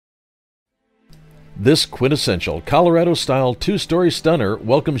This quintessential Colorado-style two-story stunner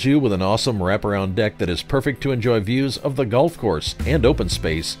welcomes you with an awesome wraparound deck that is perfect to enjoy views of the golf course and open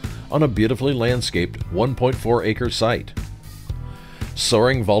space on a beautifully landscaped 1.4-acre site.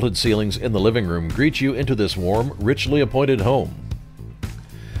 Soaring vaulted ceilings in the living room greet you into this warm, richly appointed home.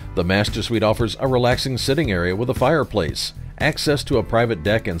 The master suite offers a relaxing sitting area with a fireplace, access to a private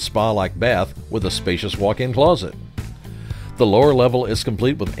deck and spa-like bath with a spacious walk-in closet. The lower level is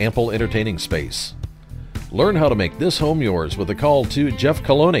complete with ample entertaining space. Learn how to make this home yours with a call to Jeff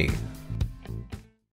Kloenne